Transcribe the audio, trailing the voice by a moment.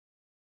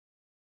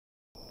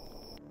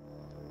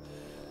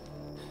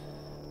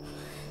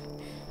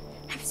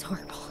was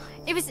horrible.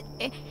 It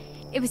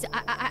was,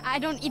 I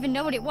don't even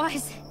know what it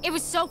was. It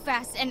was so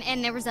fast,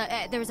 and there was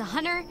a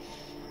hunter,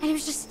 and it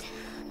was just...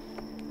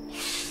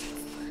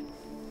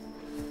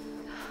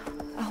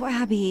 Oh,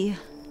 Abby.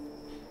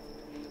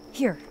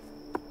 Here.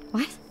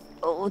 What?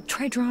 Oh,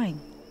 try drawing.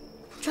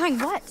 Drawing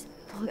what?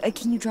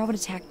 Can you draw what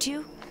attacked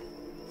you?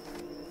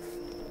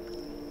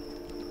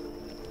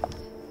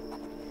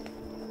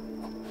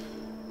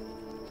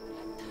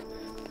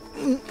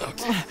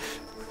 Okay.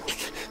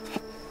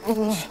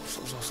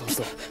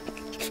 Slow.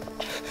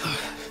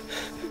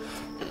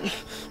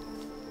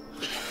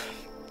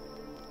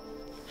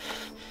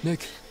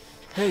 Nick,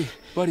 hey,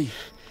 buddy.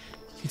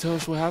 Can you tell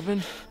us what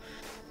happened?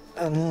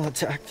 Animal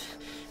attacked.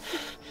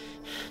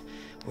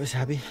 Where's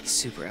Abby? He's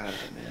super out of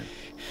it, man.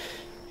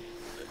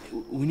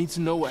 We need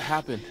to know what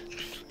happened.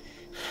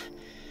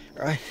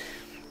 Right.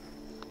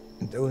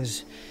 There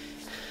was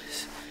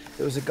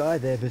a guy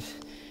there, but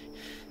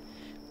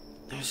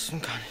there was some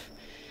kind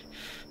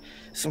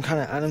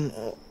of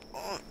animal.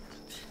 What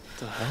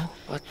the hell?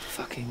 What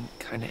fucking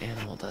kind of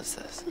animal does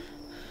this?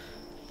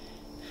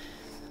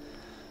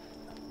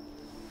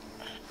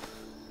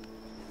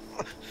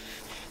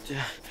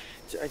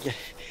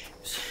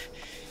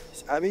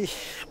 Is Abby?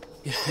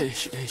 Yeah, hey,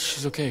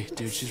 she's okay,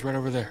 dude. She's right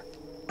over there.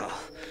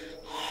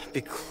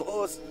 Big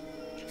claws,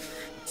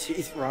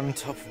 teeth right on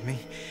top of me.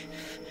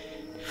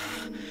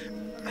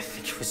 I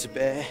think it was a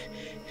bear.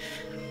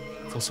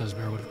 Full-size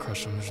bear would have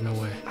crushed him. There's no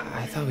way.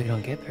 I thought we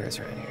don't get bears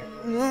around here.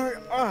 No,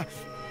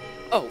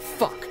 Oh,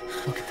 fuck.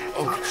 Look at that.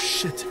 Oh,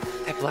 shit.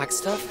 That black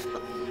stuff?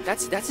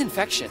 That's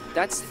infection.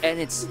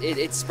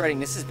 It's spreading.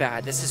 This is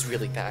bad. This is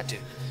really bad, dude.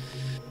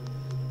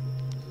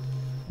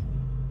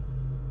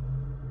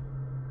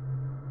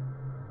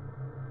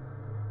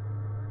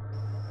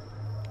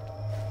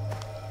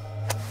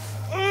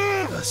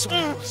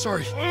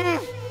 Sorry.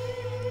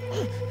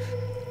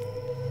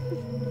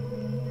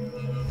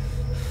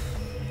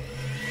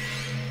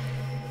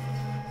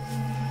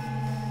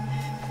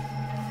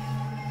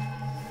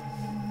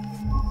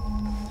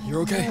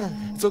 You're okay.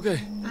 It's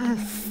okay.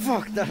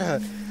 fuck, that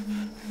hurt.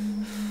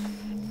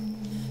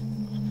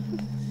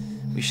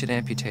 We should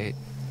amputate.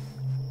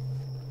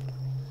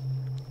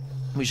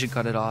 We should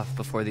cut it off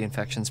before the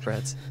infection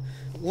spreads.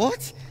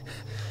 What?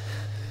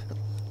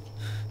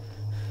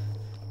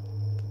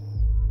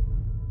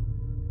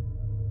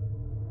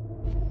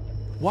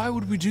 Why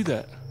would we do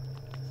that?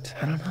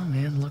 I don't know,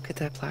 man. Look at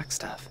that black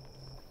stuff.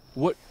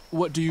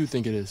 What do you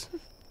think it is?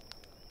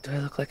 Do I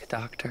look like a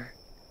doctor?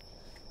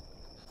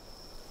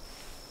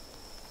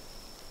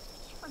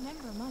 I can't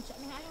remember much.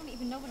 I mean, I don't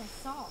even know what I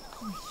saw.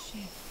 Holy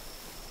shit.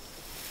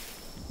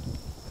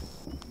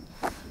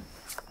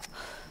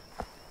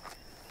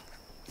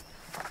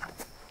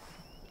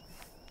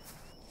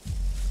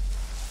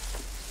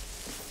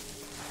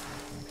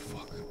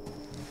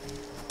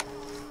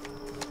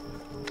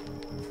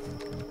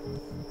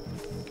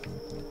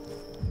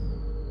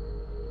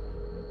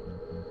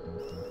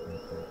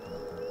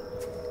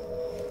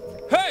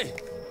 Hey!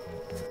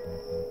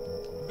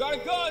 Got a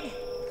gun!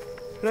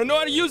 And I know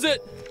how to use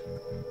it!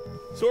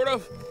 Sort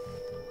of.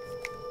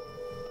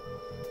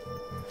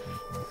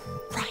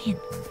 Ryan,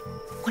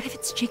 what if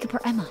it's Jacob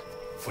or Emma?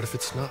 What if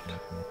it's not?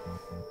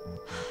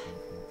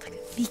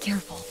 Be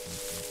careful.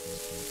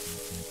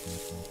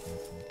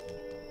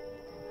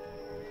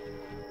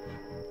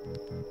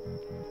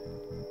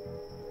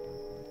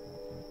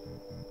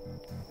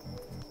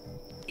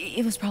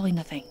 It was probably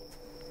nothing.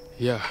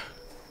 Yeah.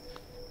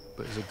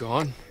 But is it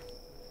gone?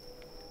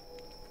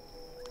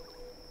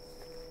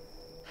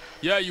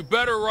 Yeah, you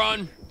better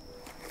run!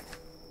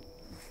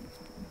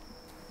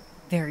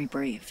 Very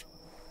brave.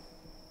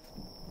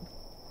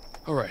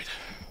 Alright.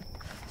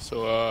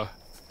 So,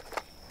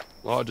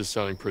 Lodge is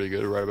sounding pretty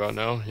good right about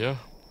now, yeah?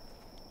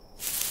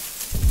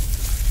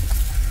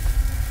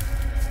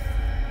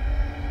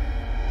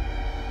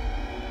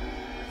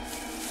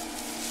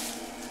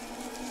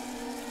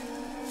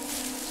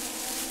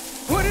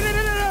 No!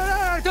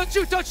 Don't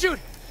shoot! Don't shoot!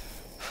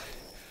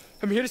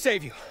 I'm here to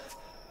save you.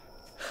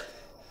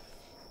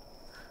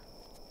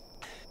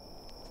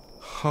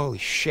 Holy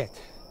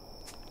shit.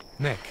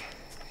 Nick.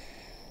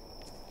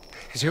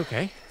 Is he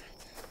okay?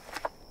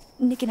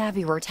 Nick and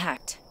Abby were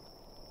attacked.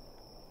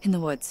 In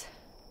the woods.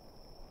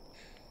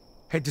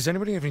 Hey, does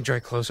anybody have any dry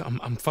clothes?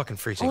 I'm fucking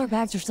freezing. All our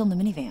bags are still in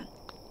the minivan.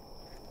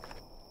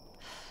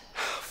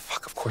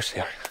 Fuck, of course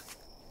they are.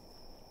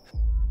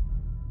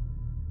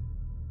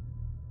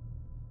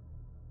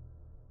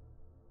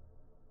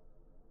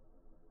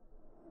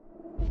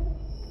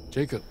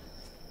 Jacob,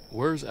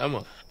 where's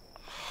Emma?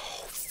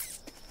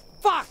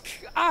 Fuck!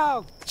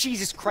 Oh,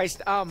 Jesus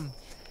Christ.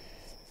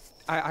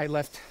 I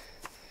left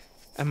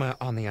Emma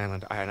on the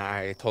island, and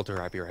I told her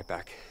I'd be right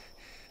back.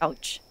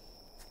 Ouch.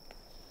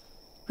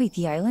 Wait,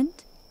 the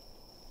island?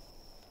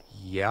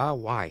 Yeah,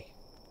 why?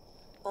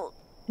 Well,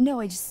 no,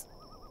 I just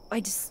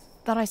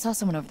thought I saw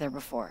someone over there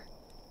before.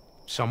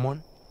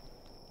 Someone?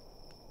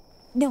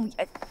 No,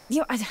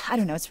 I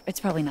don't know. It's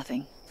probably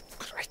nothing.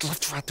 I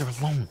left her out there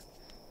alone.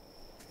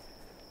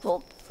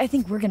 Well, I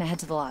think we're gonna head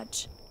to the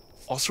lodge.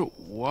 Also,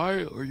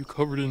 why are you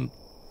covered in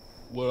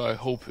what I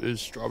hope is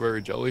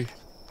strawberry jelly?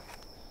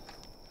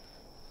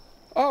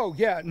 Oh,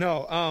 yeah,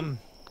 no, I'm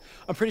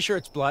pretty sure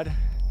it's blood.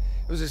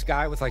 It was this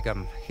guy with like,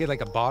 he had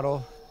like a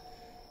bottle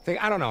thing.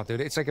 I don't know,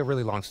 dude. It's like a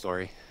really long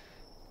story.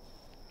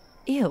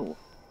 Ew.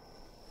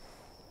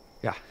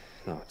 Yeah,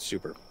 no, it's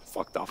super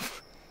fucked up.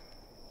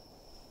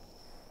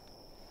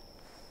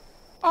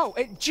 Oh,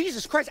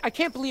 Jesus Christ, I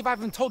can't believe I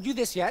haven't told you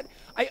this yet.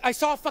 I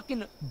saw a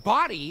fucking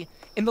body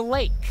in the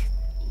lake.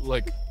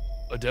 Like,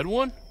 a dead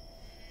one?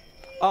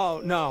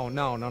 Oh, no.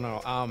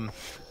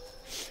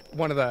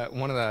 One of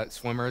the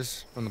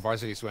swimmers from the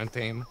varsity swim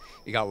team,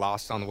 he got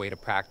lost on the way to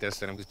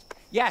practice, and it was...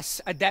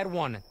 Yes, a dead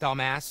one,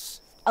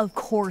 dumbass. Of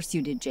course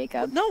you did,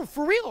 Jacob. No,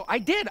 for real, I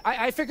did.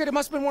 I figured it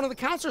must have been one of the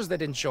counselors that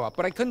didn't show up,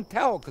 but I couldn't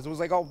tell, because it was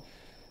like all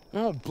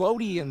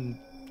bloaty and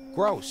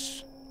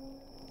gross.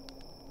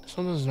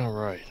 Something's not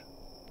right.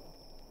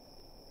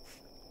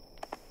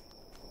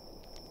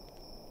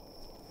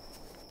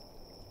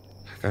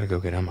 I gotta go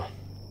get Emma.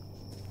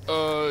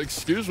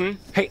 Excuse me?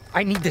 Hey,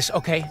 I need this,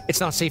 okay? It's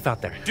not safe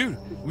out there. Dude,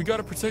 we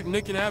gotta protect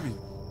Nick and Abby.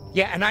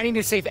 Yeah, and I need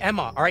to save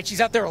Emma, all right?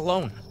 She's out there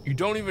alone. You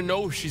don't even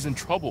know if she's in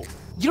trouble.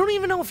 You don't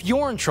even know if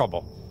you're in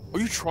trouble. Are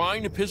you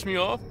trying to piss me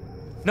off?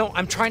 No,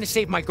 I'm trying to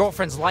save my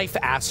girlfriend's life,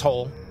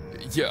 asshole.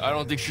 Yeah, I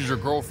don't think she's your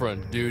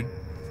girlfriend, dude.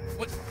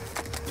 What?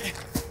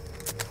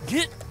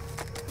 Get...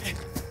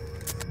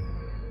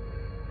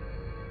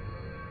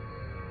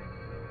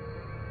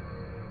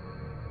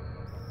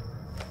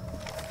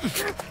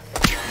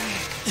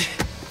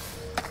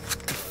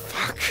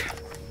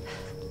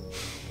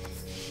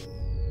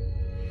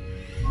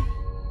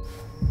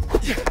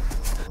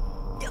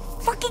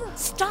 Fucking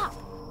stop!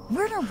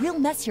 We're in a real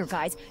mess here,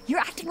 guys. You're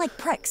acting like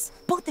pricks,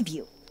 both of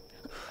you.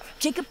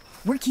 Jacob,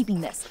 we're keeping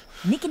this.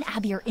 Nick and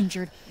Abby are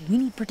injured. We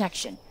need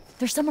protection.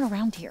 There's someone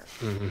around here.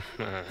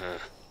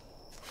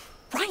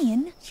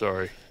 Ryan!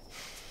 Sorry.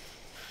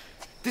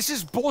 This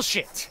is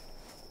bullshit.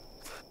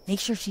 Make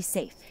sure she's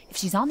safe. If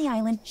she's on the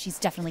island, she's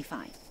definitely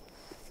fine.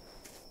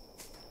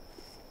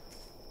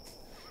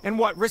 And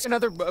what, risk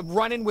another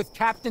run-in with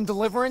Captain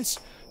Deliverance?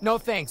 No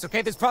thanks,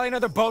 okay? There's probably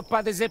another boat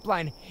by the zip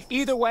line.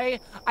 Either way,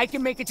 I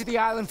can make it to the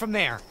island from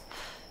there.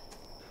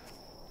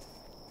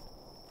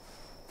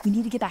 We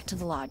need to get back to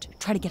the lodge.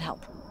 Try to get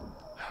help.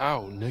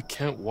 How? Nick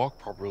can't walk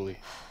properly.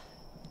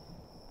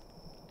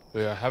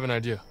 Yeah, I have an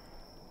idea.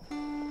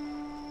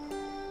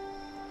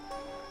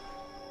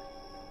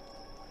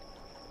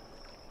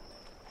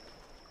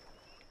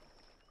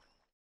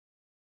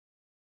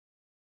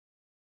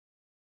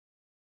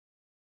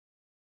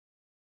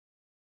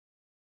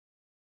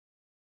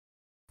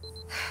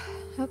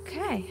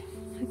 Okay,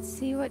 let's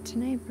see what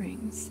tonight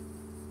brings.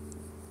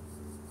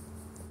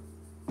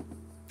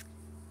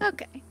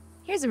 Okay,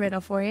 here's a riddle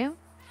for you.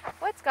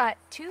 What's got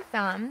 2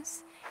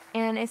 thumbs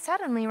and is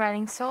suddenly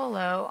riding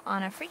solo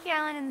on a freaky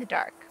island in the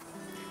dark?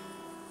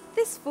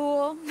 This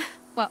fool,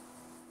 well,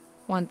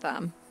 1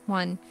 thumb,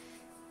 1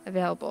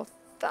 available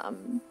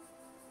thumb.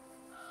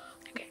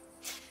 Okay.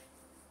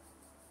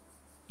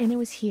 And it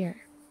was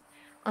here,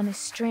 on this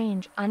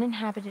strange,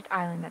 uninhabited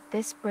island, that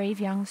this brave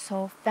young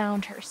soul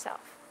found herself.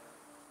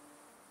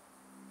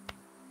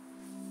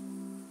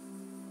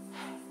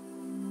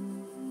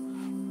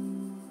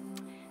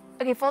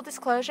 Okay, full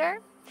disclosure,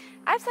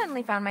 I've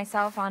suddenly found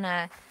myself on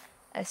a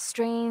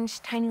strange,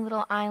 tiny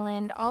little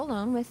island all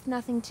alone with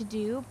nothing to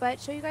do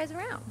but show you guys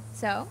around.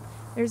 So,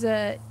 there's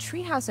a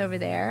treehouse over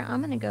there.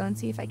 I'm gonna go and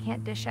see if I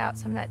can't dish out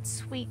some of that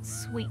sweet,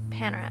 sweet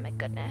panoramic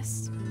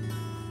goodness.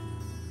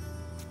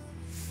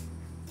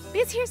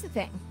 Because here's the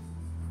thing.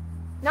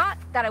 Not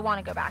that I want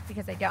to go back,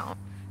 because I don't,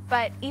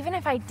 but even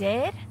if I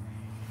did,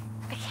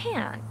 I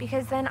can't,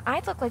 because then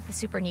I'd look like the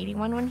super needy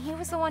one when he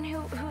was the one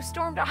who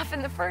stormed off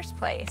in the first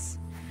place.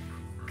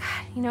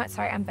 God, you know what?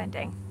 Sorry, I'm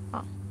venting.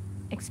 Well,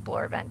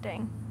 explore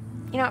venting.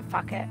 You know what?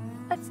 Fuck it.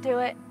 Let's do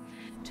it.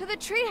 To the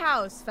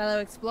treehouse, fellow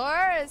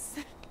explorers.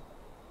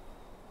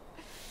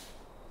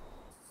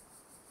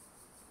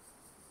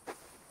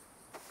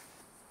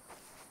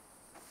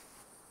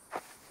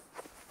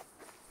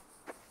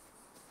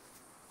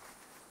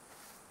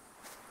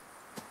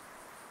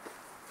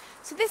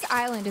 So this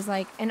island is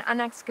like an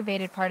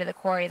unexcavated part of the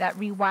quarry that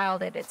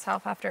rewilded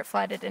itself after it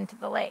flooded into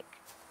the lake.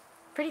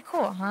 Pretty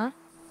cool, huh?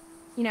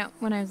 You know,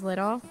 when I was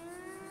little,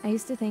 I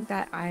used to think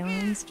that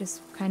islands just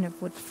kind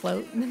of would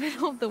float in the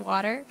middle of the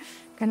water,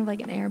 kind of like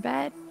an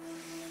airbed.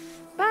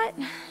 But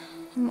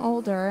I'm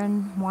older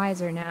and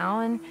wiser now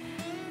and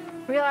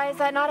realize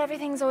that not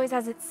everything's always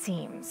as it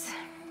seems.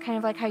 Kind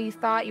of like how you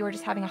thought you were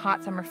just having a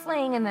hot summer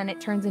fling and then it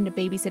turns into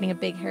babysitting a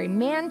big hairy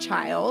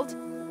man-child.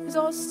 Who's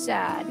all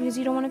sad because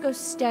you don't want to go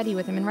steady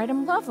with him and write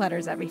him love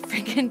letters every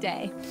freaking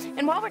day.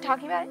 And while we're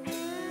talking about it,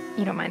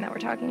 you don't mind that we're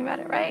talking about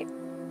it, right?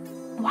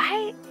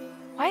 Why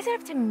is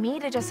it up to me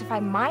to justify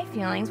my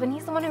feelings when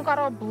he's the one who got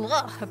all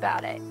blah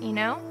about it, you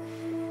know?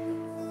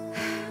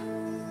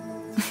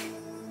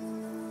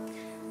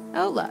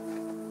 Oh, look.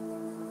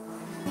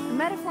 A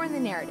metaphor in the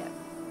narrative.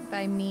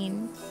 I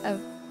mean, a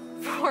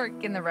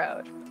fork in the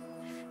road.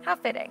 How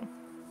fitting.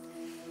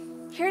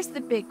 Here's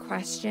the big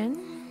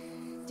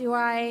question. Do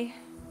I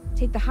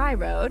take the high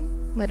road,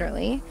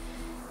 literally,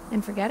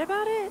 and forget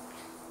about it?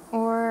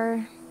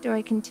 Or do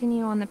I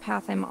continue on the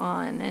path I'm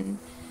on and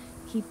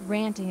keep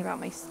ranting about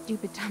my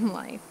stupid dumb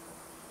life?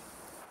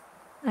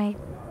 I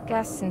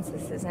guess since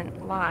this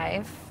isn't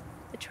live,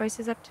 the choice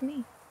is up to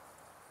me.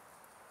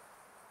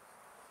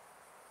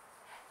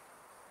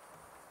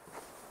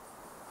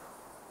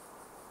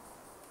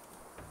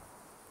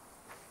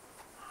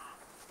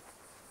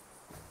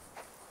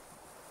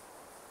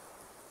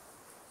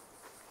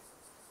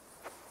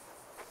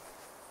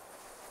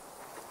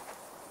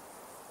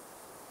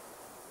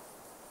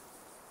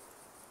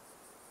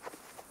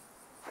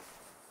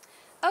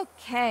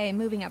 Okay,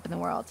 moving up in the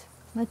world.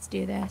 Let's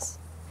do this.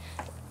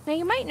 Now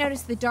you might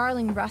notice the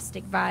darling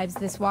rustic vibes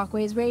this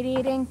walkway is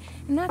radiating,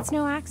 and that's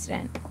no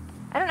accident.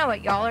 I don't know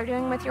what y'all are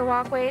doing with your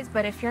walkways,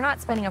 but if you're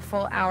not spending a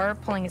full hour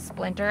pulling a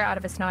splinter out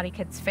of a snotty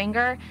kid's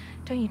finger,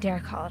 don't you dare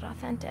call it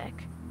authentic.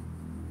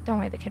 Don't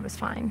worry, the kid was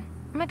fine.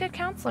 I'm a good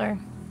counselor,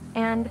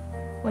 and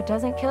what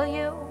doesn't kill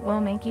you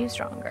will make you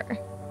stronger.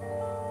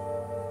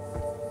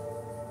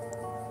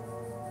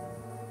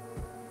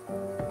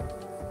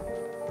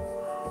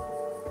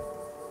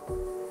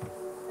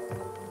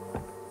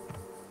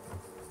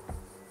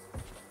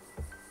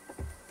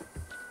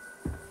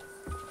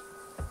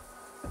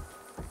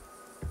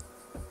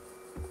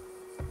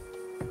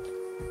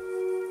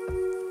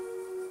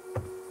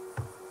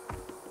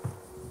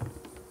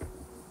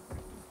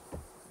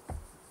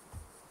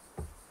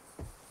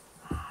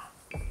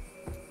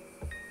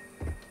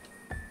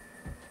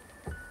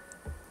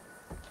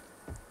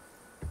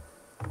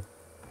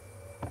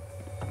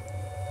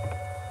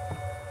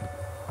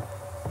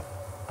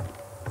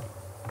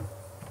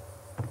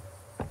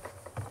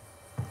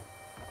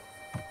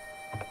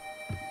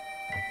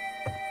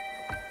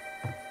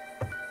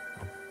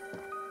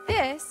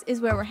 This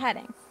is where we're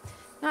heading.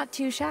 Not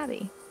too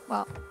shabby.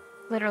 Well,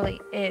 literally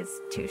is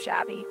too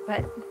shabby,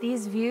 but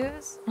these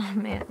views, oh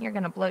man, you're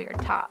gonna blow your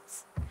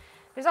tops.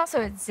 There's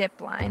also a zip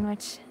line,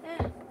 which,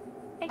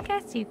 I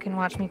guess you can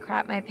watch me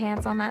crap my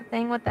pants on that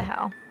thing. What the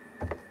hell?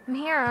 I'm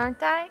here,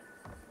 aren't I?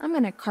 I'm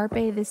gonna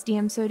carpe this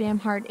DM so damn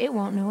hard it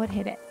won't know what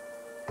hit it.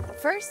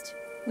 First,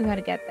 we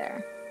gotta get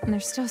there, and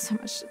there's still so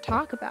much to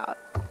talk about.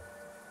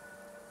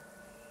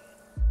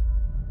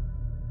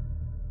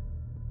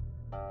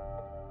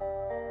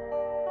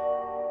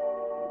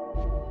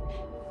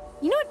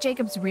 You know what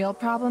Jacob's real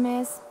problem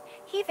is?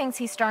 He thinks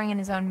he's starring in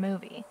his own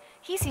movie.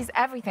 He sees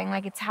everything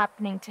like it's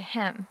happening to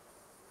him.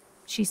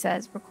 She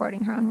says,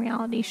 recording her own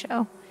reality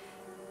show.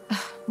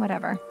 Ugh,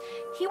 whatever.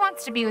 He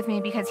wants to be with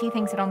me because he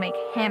thinks it'll make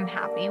him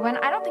happy, when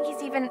I don't think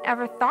he's even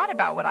ever thought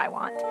about what I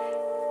want.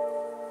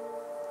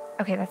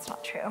 Okay, that's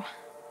not true.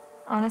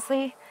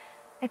 Honestly,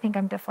 I think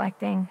I'm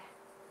deflecting.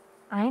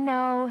 I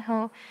know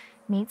he'll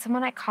meet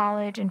someone at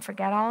college and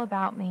forget all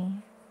about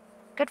me.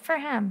 Good for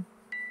him.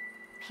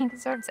 He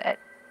deserves it.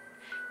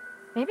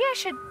 Maybe I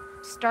should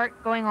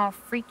start going all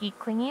freaky,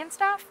 clingy and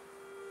stuff.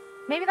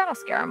 Maybe that'll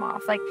scare him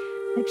off. Like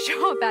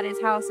show up at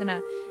his house in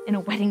a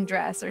wedding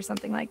dress or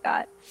something like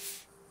that.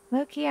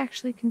 Low-key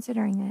actually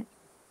considering it.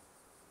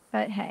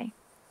 But hey,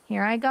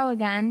 here I go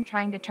again,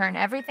 trying to turn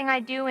everything I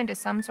do into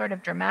some sort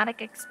of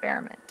dramatic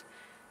experiment.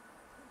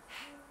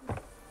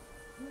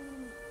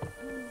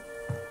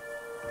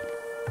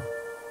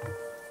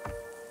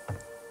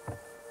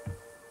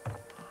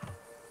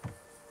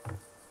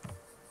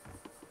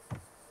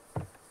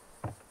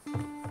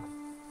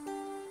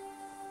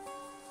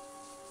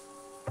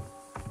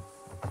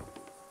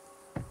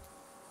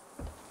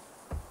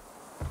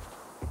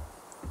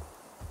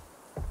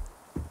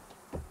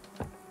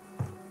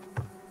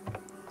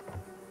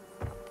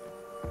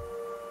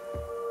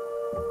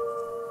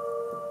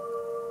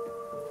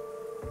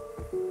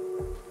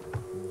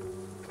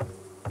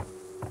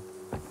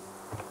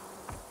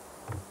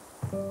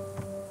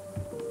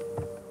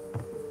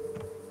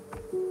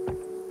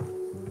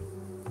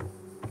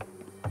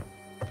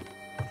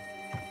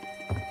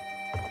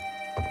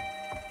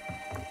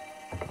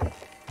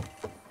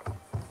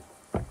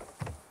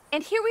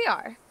 And here we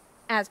are,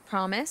 as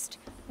promised,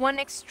 one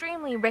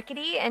extremely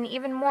rickety and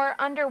even more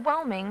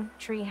underwhelming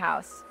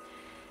treehouse.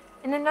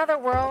 In another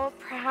world,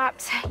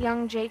 perhaps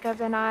young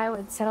Jacob and I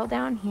would settle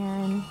down here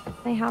and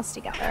play house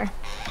together.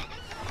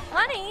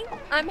 Honey,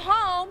 I'm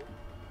home.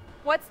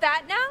 What's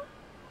that now?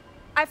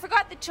 I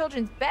forgot the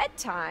children's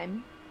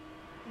bedtime.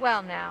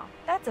 Well now,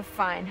 that's a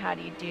fine how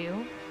do you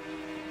do.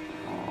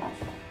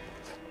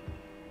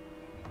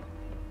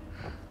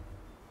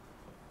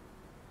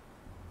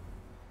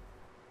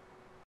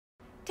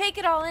 Take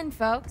it all in,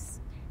 folks.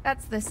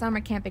 That's the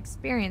summer camp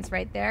experience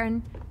right there,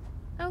 and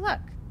oh look,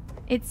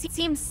 it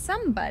seems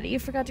somebody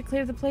forgot to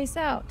clear the place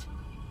out.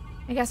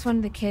 I guess one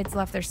of the kids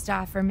left their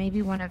stuff, or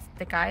maybe one of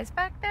the guys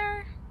back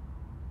there?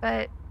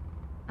 But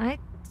I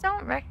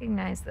don't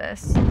recognize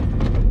this.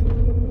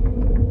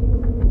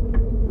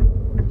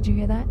 Did you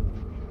hear that?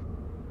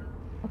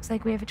 Looks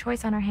like we have a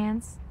choice on our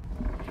hands.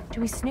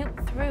 Do we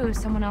snoop through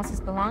someone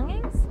else's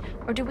belongings,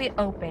 or do we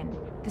open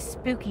the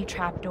spooky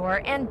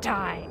trapdoor and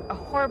die a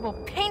horrible,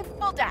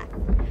 painful death.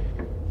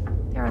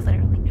 There are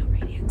literally no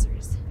right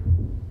answers.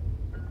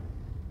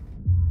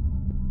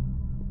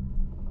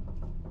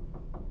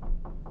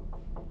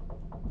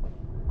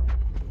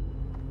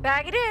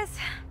 Bag it is.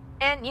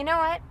 And you know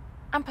what?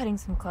 I'm putting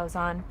some clothes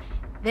on.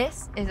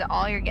 This is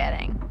all you're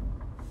getting.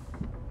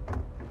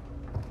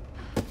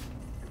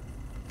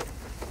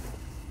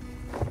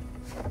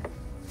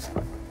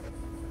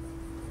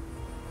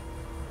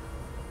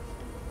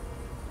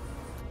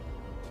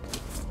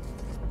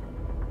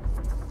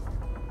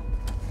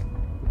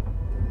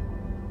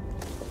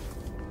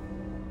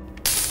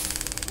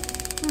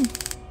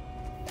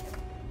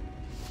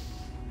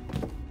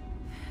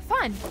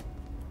 Fun.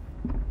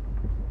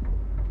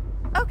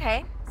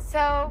 Okay,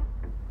 so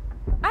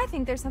I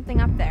think there's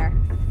something up there.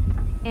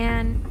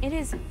 And it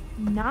is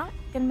not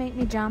gonna make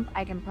me jump,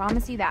 I can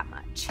promise you that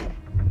much.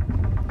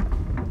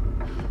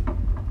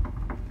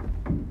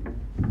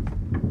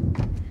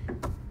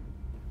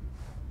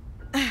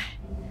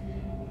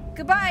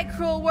 Goodbye,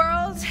 cruel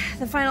world.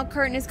 The final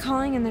curtain is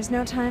calling and there's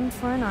no time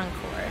for an encore.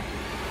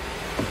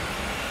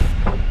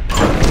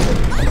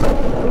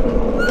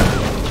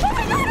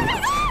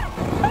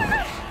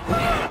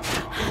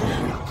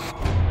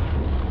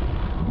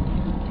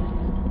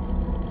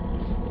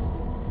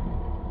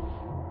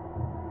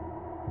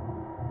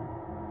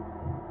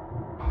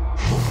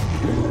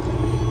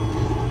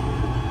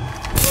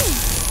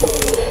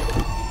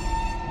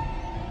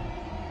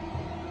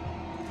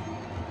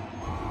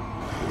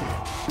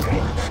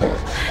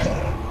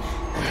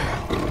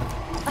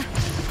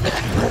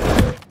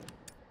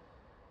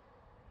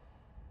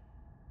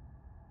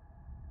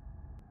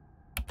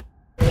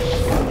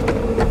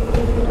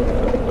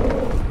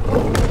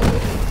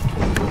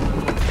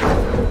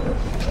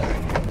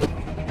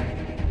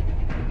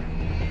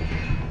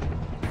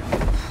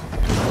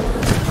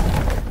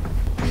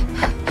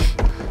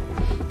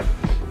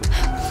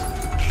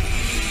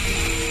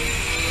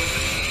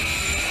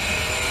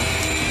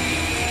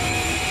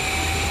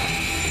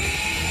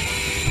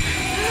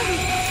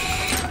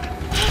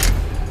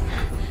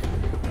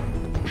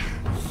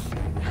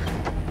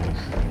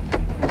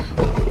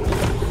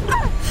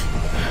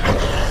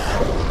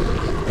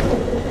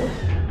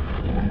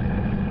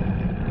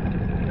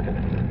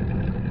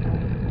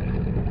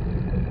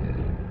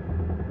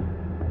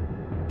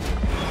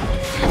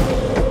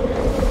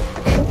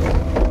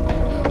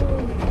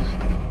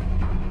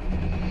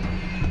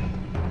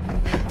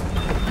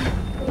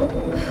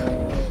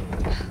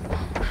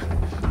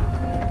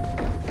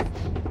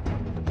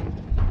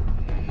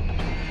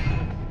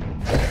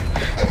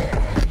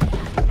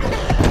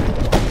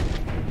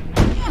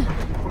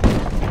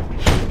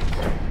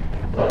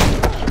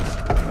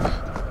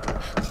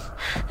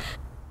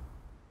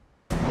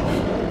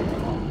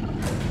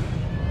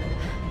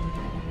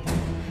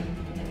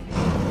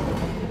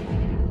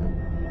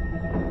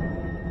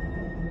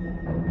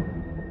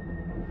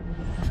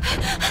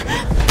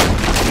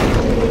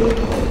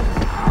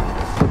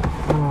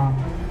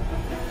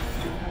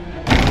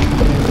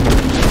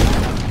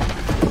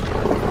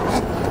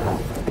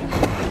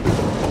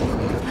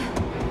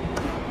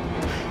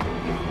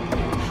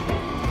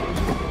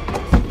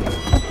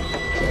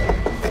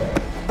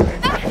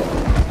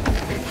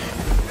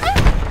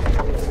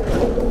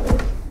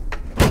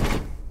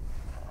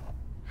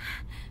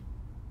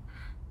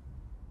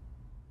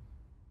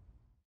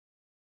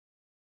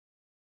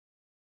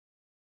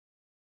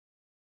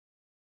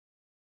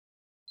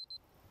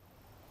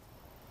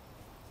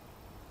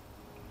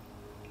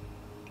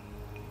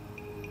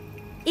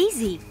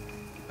 Easy.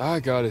 I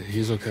got it.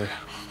 He's okay.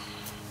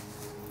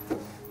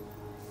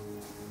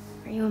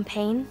 Are you in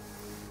pain?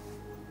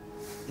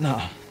 No,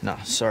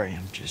 sorry.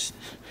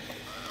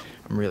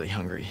 I'm really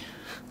hungry.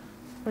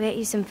 We'll get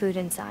you some food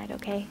inside,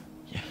 okay?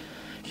 Yeah,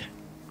 okay.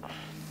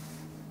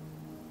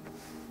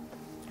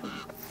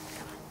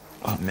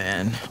 Oh,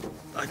 man.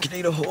 I can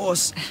eat a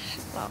horse.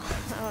 Well,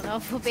 I don't know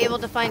if we'll be able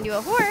to find you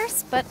a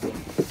horse, but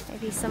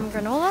maybe some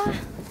granola?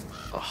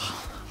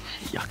 Oh,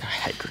 yuck, I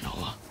hate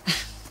granola.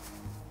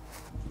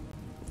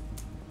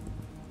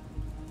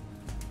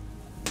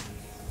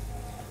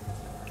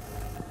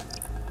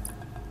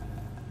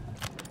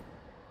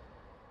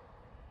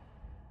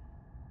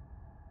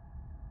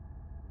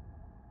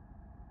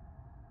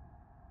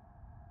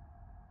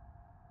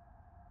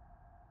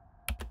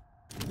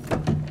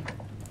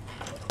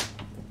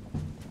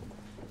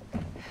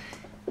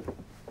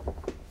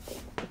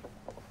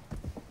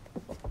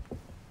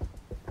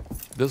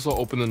 This will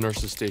open the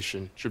nurse's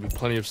station. Should be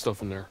plenty of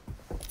stuff in there.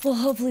 Well,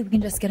 hopefully we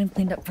can just get him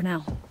cleaned up for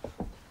now.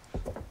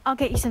 I'll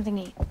get you something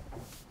to eat.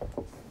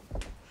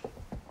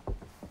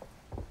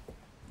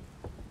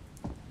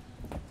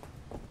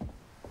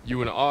 You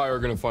and I are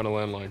gonna find a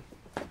landline.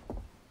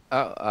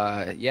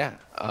 Oh, yeah.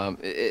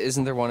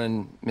 Isn't there one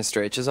in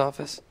Mr. H's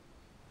office?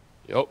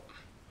 Yep.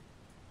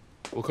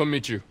 We'll come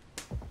meet you.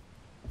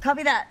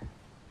 Copy that.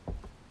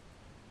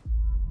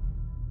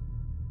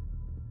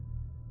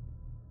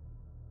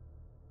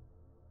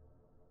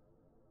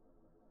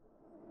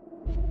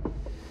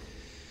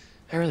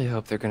 I really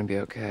hope they're gonna be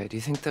okay. Do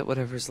you think that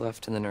whatever's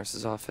left in the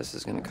nurse's office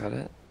is gonna cut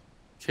it?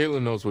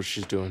 Caitlin knows what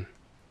she's doing.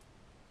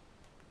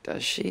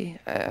 Does she?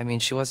 I mean,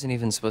 she wasn't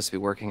even supposed to be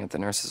working at the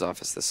nurse's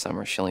office this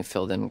summer. She only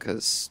filled in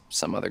because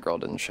some other girl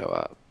didn't show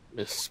up.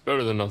 It's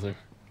better than nothing.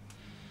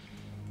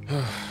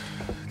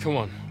 Come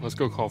on, let's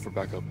go call for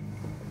backup.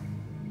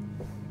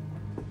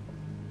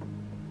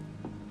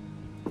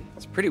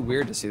 It's pretty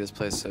weird to see this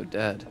place so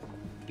dead.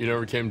 You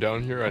never came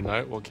down here at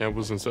night while camp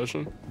was in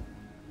session?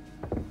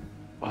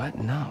 What?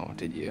 No,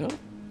 did you?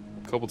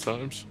 A couple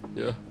times,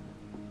 yeah.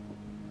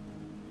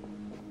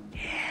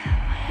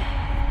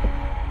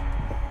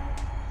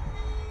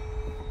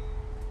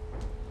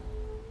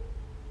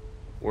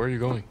 Where are you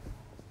going?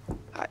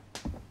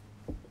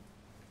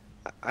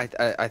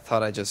 I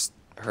thought I just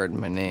heard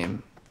my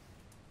name.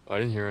 I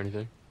didn't hear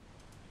anything.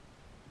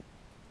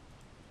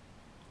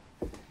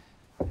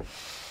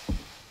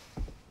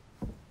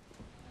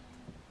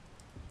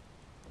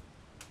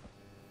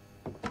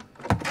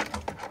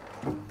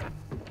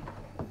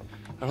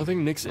 I don't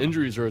think Nick's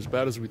injuries are as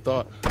bad as we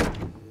thought.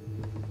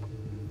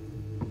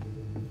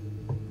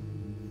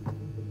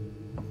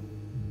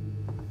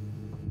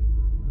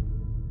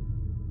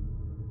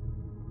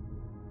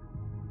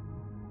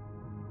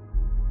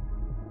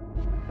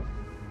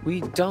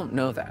 We don't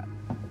know that.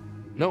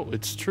 No,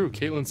 it's true.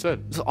 Caitlin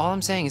said. So all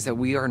I'm saying is that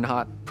we are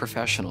not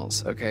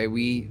professionals, okay?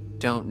 We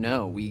don't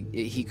know.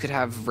 He could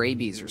have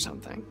rabies or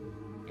something.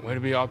 Way to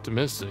be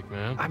optimistic,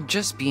 man. I'm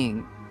just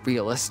being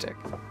realistic.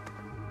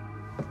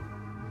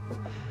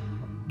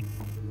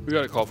 We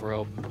gotta call for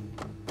help.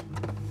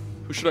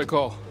 Who should I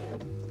call?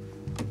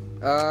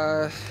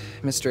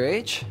 Mr.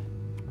 H?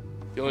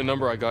 The only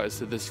number I got is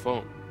to this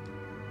phone.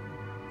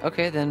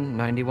 Okay, then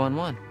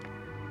 911.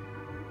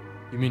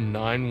 You mean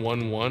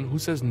 911? Who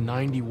says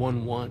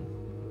 911?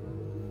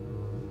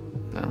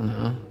 I don't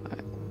know.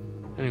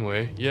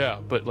 Anyway, yeah,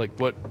 but like,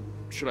 what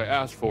should I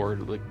ask for?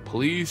 Like,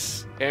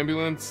 police?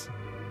 Ambulance?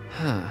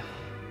 Huh.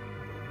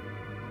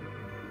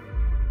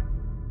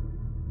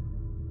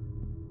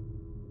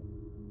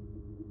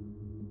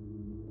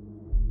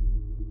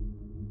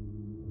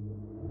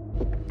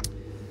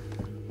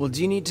 Well,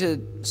 do you need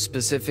to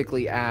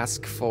specifically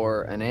ask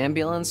for an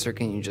ambulance, or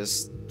can you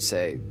just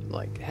say,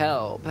 like,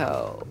 help,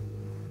 help?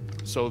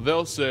 So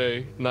they'll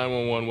say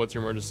 911, what's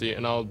your emergency?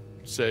 And I'll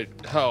say,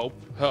 help,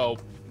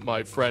 help.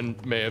 My friend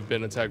may have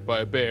been attacked by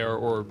a bear,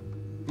 or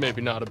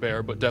maybe not a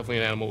bear, but definitely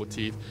an animal with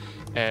teeth.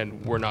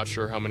 And we're not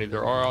sure how many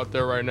there are out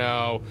there right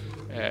now,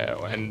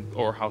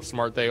 or how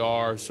smart they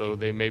are. So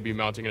they may be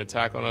mounting an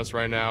attack on us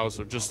right now.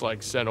 So just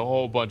like send a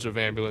whole bunch of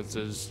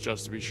ambulances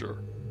just to be sure.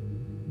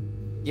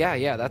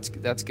 Yeah, that's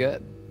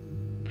good.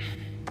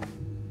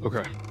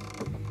 Okay.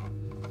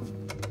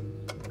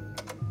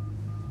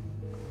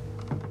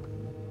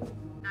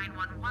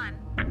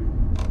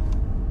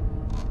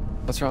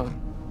 What's wrong?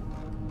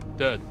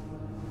 Dead.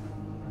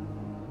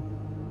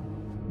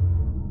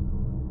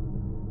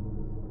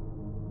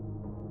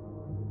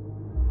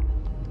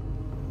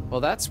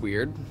 Well, that's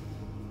weird.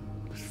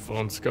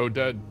 Phones go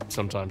dead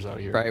sometimes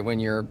out here. Right when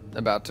you're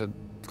about to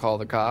call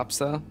the cops,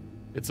 though?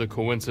 It's a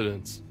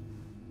coincidence.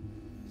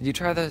 Did you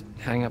try the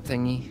hang-up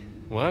thingy?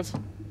 What?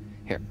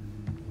 Here.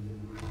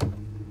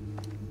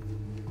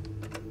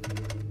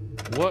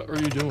 What are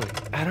you doing?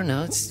 I don't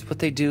know. It's what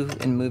they do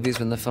in movies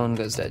when the phone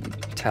goes dead.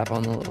 You tap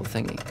on the little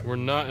thingy. We're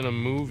not in a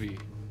movie.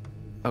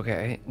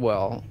 Okay,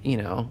 well, you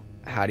know,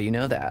 how do you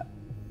know that?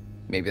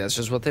 Maybe that's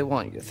just what they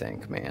want you to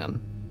think,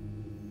 man.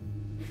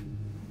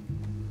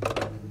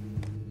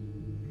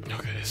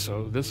 Okay,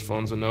 so this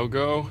phone's a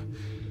no-go.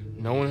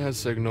 No one has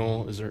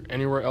signal. Is there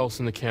anywhere else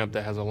in the camp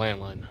that has a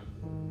landline?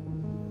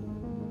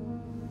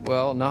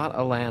 Well, not a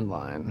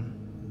landline.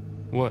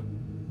 What?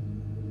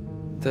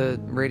 The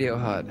radio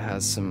hut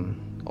has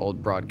some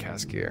old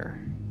broadcast gear.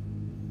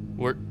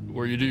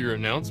 Where you do your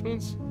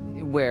announcements?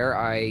 Where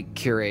I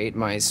curate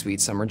my sweet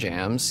summer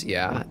jams,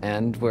 yeah,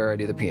 and where I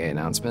do the PA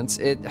announcements.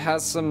 It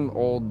has some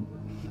old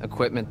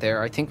equipment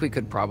there. I think we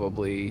could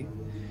probably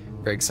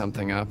rig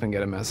something up and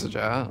get a message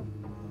out.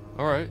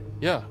 All right,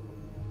 yeah.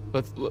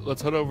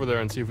 Let's head over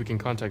there and see if we can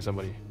contact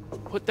somebody.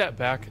 Put that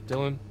back,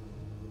 Dylan.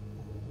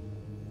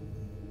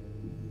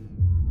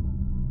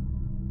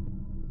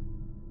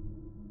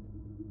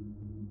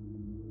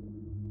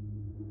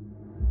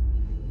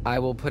 I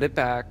will put it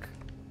back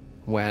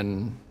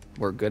when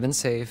we're good and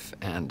safe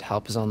and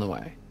help is on the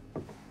way.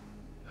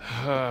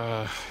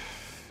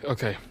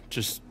 Okay,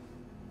 just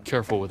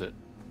careful with it.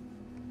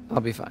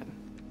 I'll be fine.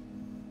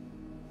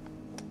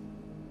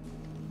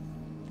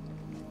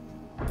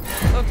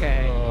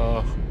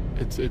 Okay.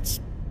 It's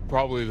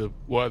probably the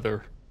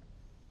weather.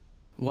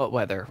 What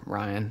weather,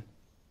 Ryan?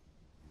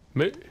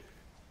 Maybe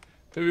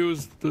it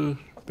was the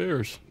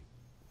bears.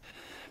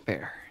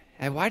 Bear.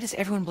 And why does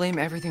everyone blame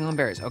everything on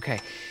bears? Okay,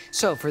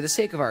 so for the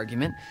sake of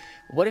argument,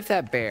 what if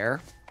that bear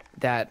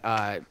that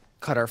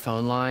cut our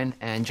phone line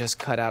and just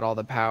cut out all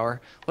the power,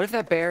 what if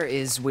that bear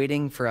is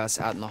waiting for us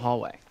out in the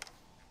hallway?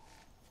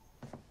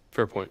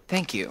 Fair point.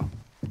 Thank you.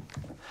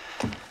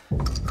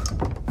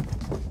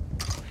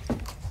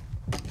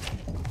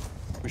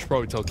 We should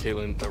probably tell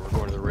Caitlin that we're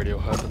going to the radio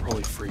hut. They're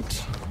probably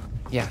freaked.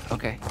 Yeah,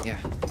 okay, yeah,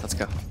 let's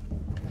go.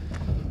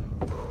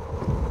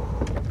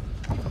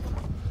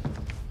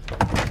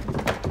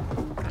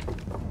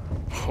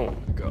 Oh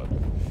my god.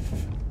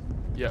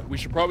 Yeah, we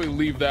should probably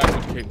leave that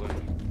with Caitlin.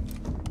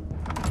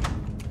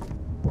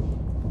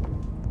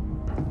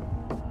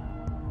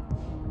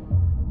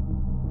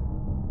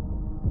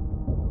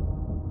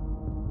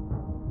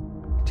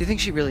 Do you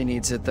think she really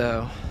needs it,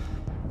 though?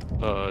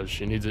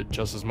 She needs it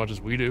just as much as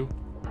we do.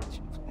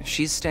 If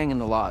she's staying in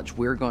the lodge,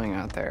 we're going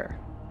out there.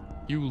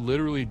 You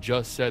literally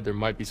just said there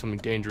might be something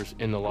dangerous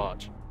in the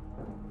lodge.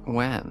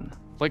 When?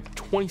 Like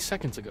 20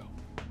 seconds ago.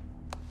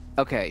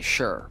 Okay,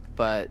 sure,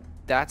 but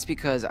that's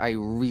because I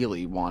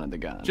really wanted the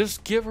gun.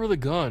 Just give her the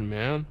gun,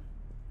 man.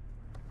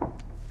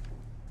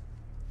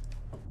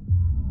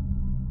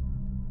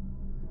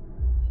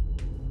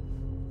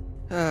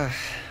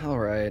 All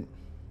right.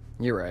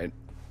 You're right.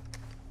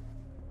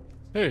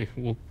 Hey,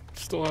 we'll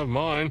still have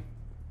mine.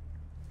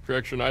 If you're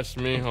extra nice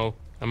to me,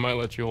 I might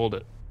let you hold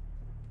it.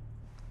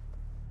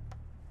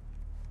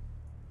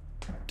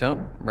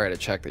 Don't write a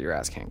check that your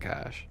ass can't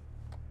cash.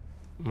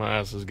 My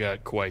ass has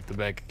got quite the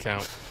bank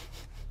account.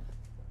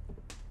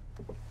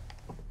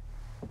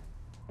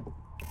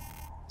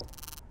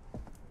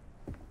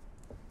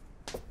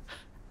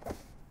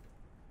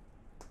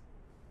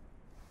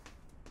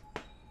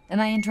 Am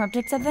I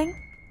interrupting something?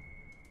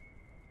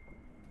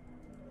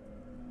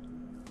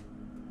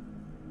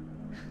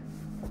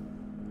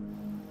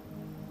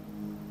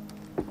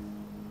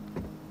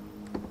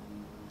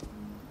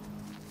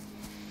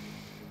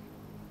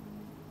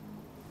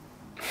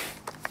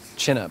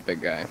 Chin up, big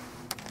guy.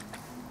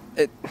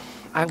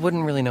 I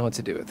wouldn't really know what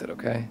to do with it,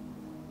 okay?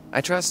 I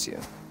trust you.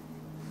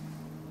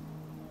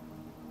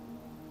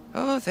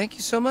 Oh, thank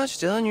you so much,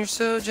 Dylan. You're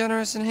so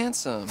generous and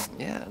handsome.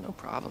 Yeah, no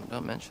problem.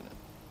 Don't mention it.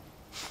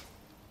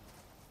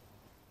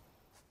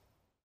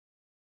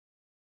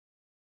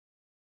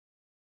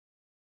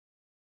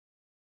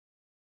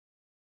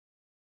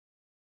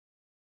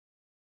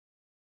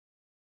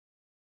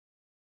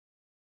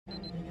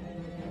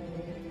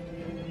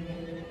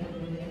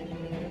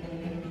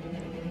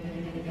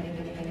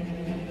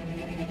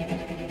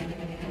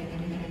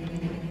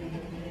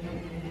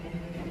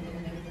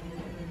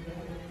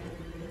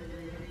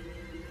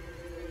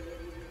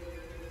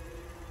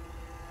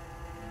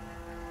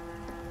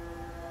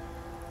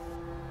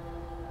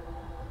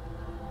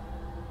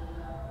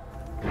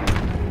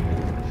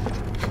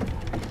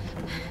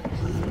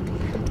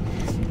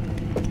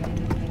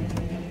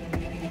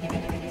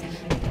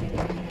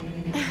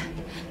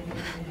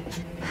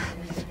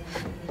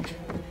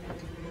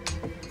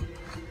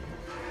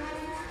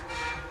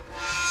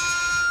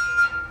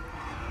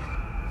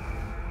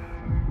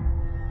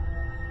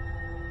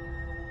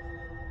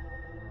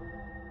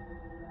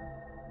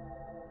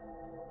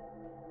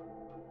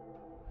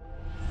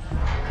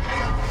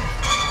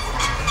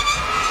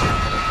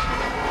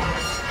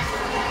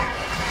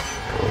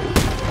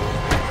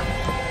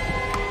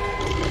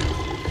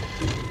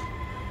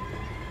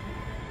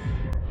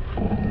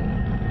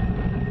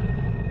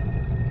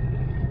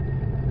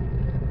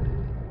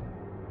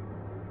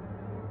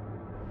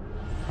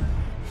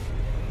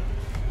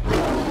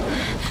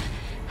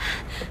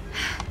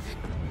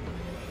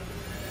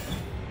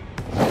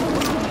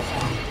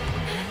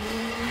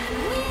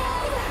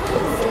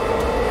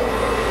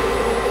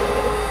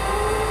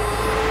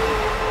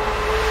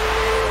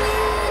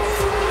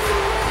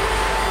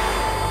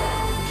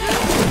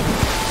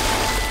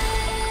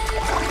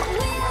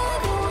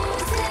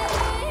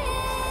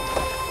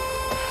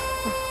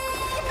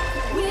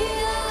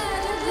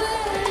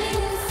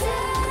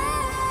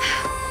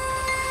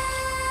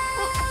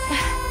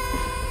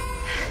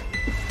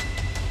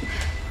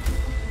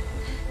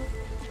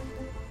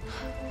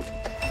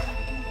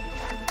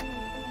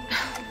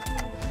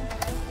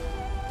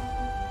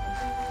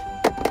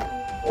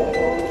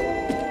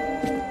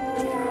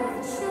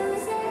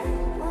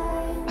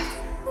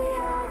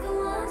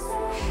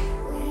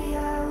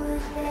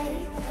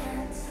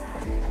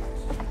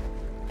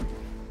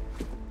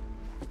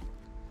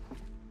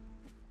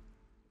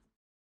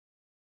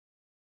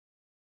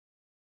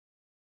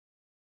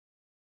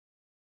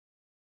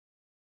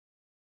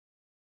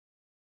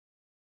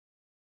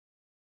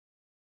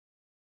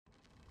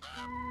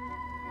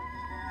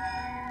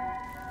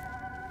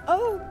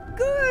 Oh,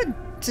 good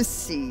to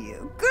see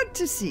you. Good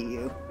to see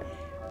you.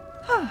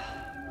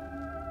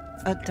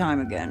 That time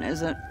again,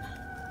 is it?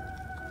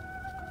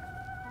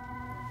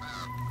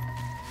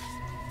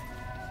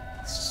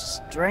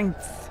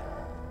 Strength.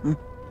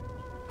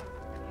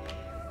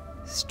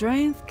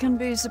 Strength can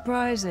be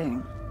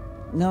surprising.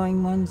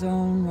 Knowing one's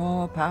own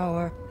raw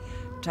power,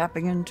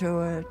 tapping into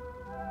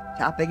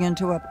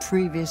a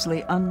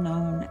previously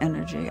unknown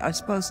energy. I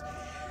suppose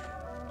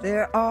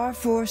there are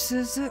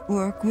forces at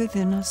work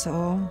within us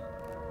all.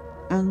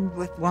 And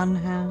with one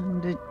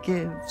hand it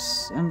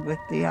gives, and with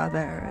the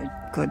other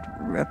it could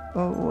rip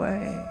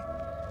away.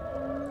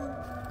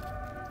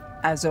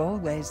 As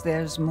always,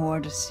 there's more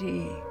to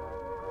see.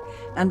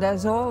 And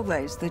as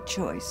always, the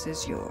choice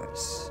is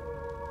yours.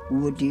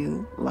 Would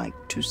you like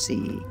to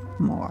see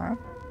more?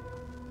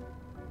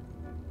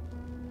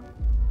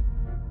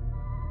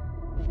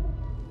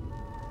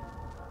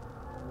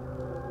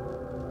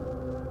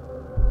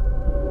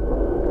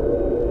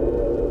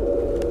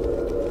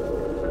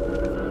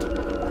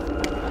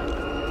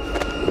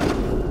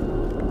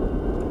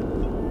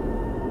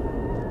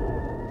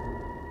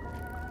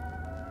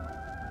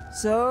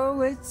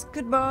 So it's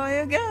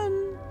goodbye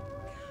again.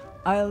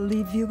 I'll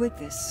leave you with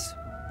this.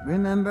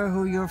 Remember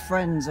who your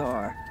friends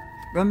are.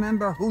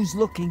 Remember who's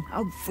looking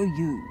out for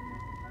you.